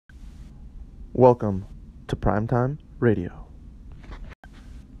Welcome to Primetime Radio.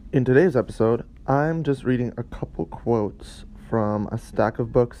 In today's episode, I'm just reading a couple quotes from a stack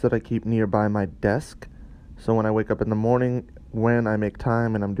of books that I keep nearby my desk. So when I wake up in the morning, when I make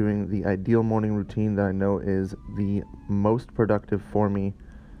time and I'm doing the ideal morning routine that I know is the most productive for me,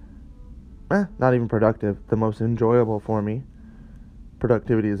 not even productive, the most enjoyable for me.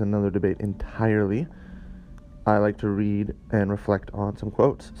 Productivity is another debate entirely. I like to read and reflect on some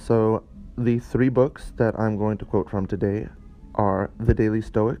quotes. So the three books that I'm going to quote from today are The Daily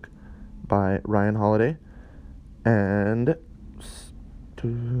Stoic by Ryan Holiday and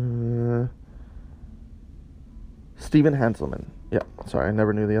Stephen Hanselman. Yeah, sorry, I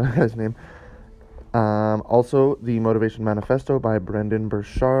never knew the other guy's name. Also, The Motivation Manifesto by Brendon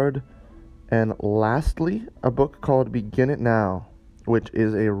Burchard. And lastly, a book called Begin It Now, which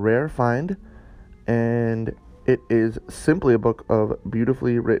is a rare find, and it is simply a book of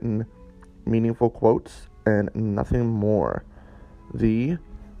beautifully written, meaningful quotes and nothing more. The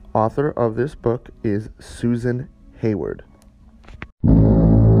author of this book is Susan Hayward.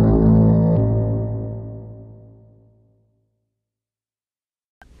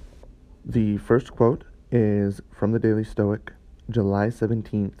 The first quote is from The Daily Stoic, July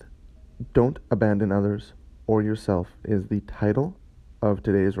 17th. Don't abandon others or yourself is the title of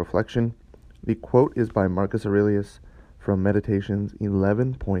today's reflection. The quote is by Marcus Aurelius from Meditations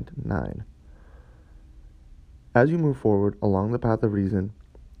 11.9. As you move forward along the path of reason,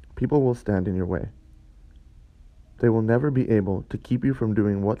 people will stand in your way. They will never be able to keep you from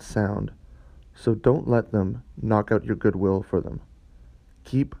doing what's sound, so don't let them knock out your goodwill for them.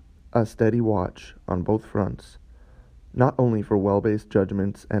 Keep a steady watch on both fronts, not only for well-based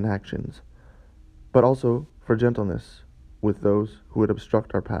judgments and actions, but also for gentleness with those who would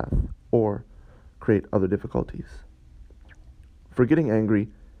obstruct our path or create other difficulties. For getting angry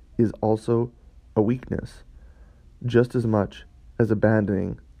is also a weakness, just as much as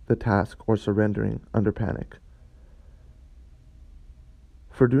abandoning the task or surrendering under panic.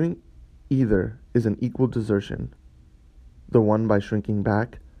 For doing either is an equal desertion, the one by shrinking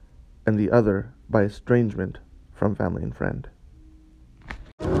back and the other by estrangement from family and friend.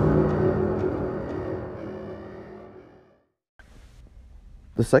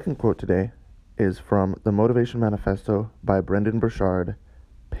 The second quote today is from The Motivation Manifesto by Brendon Burchard,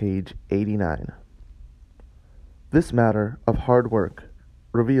 page 89. This matter of hard work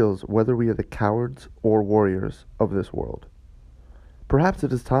reveals whether we are the cowards or warriors of this world. Perhaps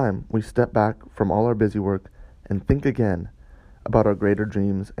it is time we step back from all our busy work and think again about our greater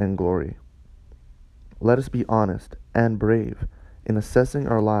dreams and glory. Let us be honest and brave in assessing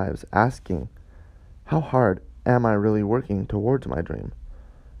our lives, asking, how hard am I really working towards my dream?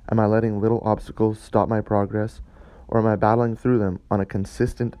 Am I letting little obstacles stop my progress, or am I battling through them on a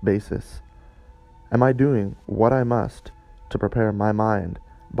consistent basis? Am I doing what I must to prepare my mind,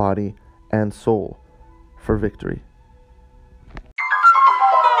 body, and soul for victory?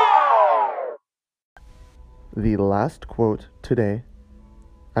 The last quote today,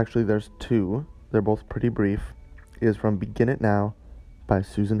 actually there's two, they're both pretty brief, is from Begin It Now by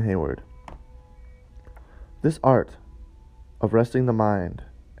Susan Hayward. This art of resting the mind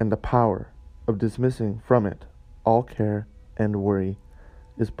and the power of dismissing from it all care and worry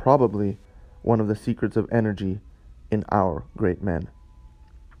is probably one of the secrets of energy in our great men.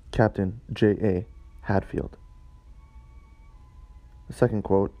 Captain J.A. Hadfield. The second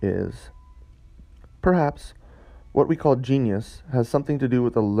quote is, perhaps what we call genius has something to do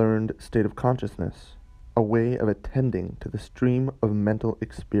with a learned state of consciousness, a way of attending to the stream of mental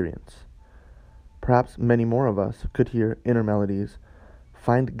experience. Perhaps many more of us could hear inner melodies,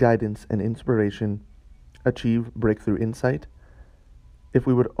 find guidance and inspiration, achieve breakthrough insight, if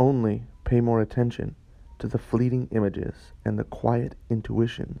we would only pay more attention to the fleeting images and the quiet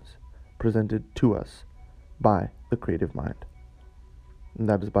intuitions presented to us by the creative mind. And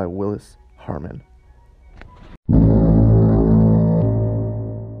that is by Willis Harman.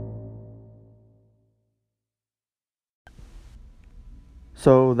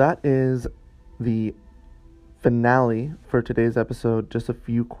 So that is the finale for today's episode. Just a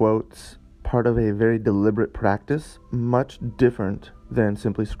few quotes, part of a very deliberate practice, much different than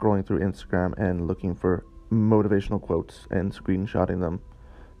simply scrolling through Instagram and looking for motivational quotes and screenshotting them,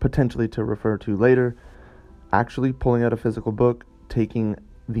 potentially to refer to later. Actually pulling out a physical book, taking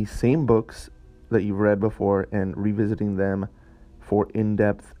the same books that you've read before and revisiting them for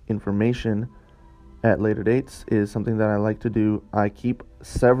in-depth information at later dates is something that I like to do. I keep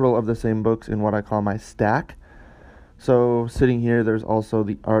several of the same books in what I call my stack. So sitting here, there's also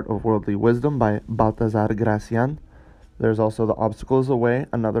The Art of Worldly Wisdom by Baltasar Gracian. There's also The Obstacle is the Way,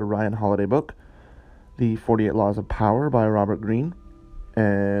 another Ryan Holiday book. The 48 Laws of Power by Robert Greene.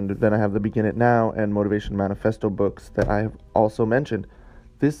 And then I have the Begin It Now and Motivation Manifesto books that I have also mentioned.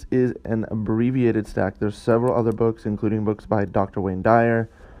 This is an abbreviated stack. There's several other books, including books by Dr. Wayne Dyer.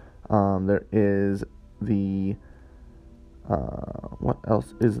 There is the... what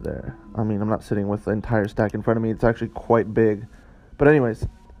else is there? I mean, I'm not sitting with the entire stack in front of me. It's actually quite big. But anyways,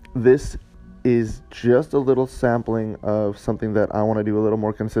 this is just a little sampling of something that I want to do a little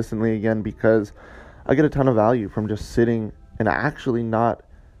more consistently again, because I get a ton of value from just sitting and actually not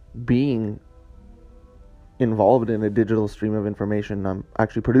being involved in a digital stream of information. I'm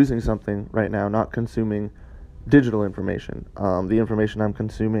actually producing something right now, not consuming digital information. The information I'm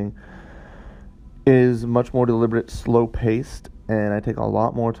consuming is much more deliberate, slow-paced, and I take a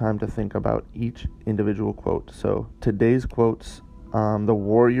lot more time to think about each individual quote. So today's quotes, the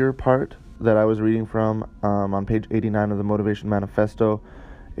warrior part that I was reading from on page 89 of the Motivation Manifesto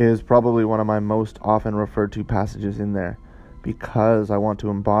is probably one of my most often referred to passages in there, because I want to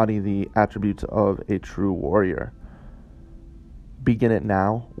embody the attributes of a true warrior. Begin It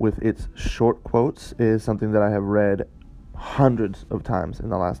Now, with its short quotes, is something that I have read hundreds of times in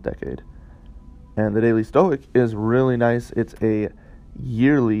the last decade. And the Daily Stoic is really nice. It's a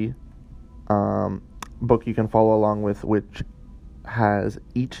yearly book you can follow along with, which has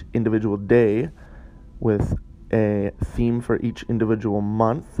each individual day with a theme for each individual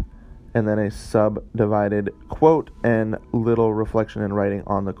month, and then a subdivided quote and little reflection and writing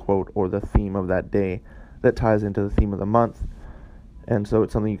on the quote or the theme of that day that ties into the theme of the month. And so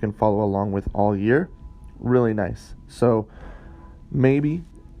it's something you can follow along with all year. Really nice. So maybe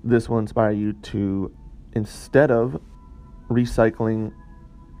this will inspire you to, instead of recycling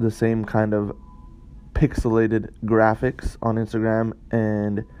the same kind of pixelated graphics on Instagram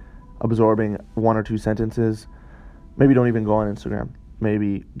and absorbing one or two sentences, maybe don't even go on Instagram.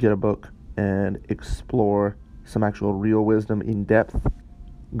 Maybe get a book and explore some actual real wisdom in depth.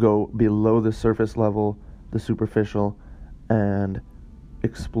 Go below the surface level, the superficial, and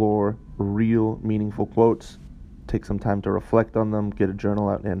explore real meaningful quotes. Take some time to reflect on them, get a journal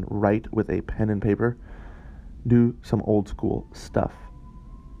out and write with a pen and paper. Do some old school stuff.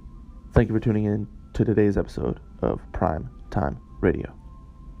 Thank you for tuning in to today's episode of Prime Time Radio.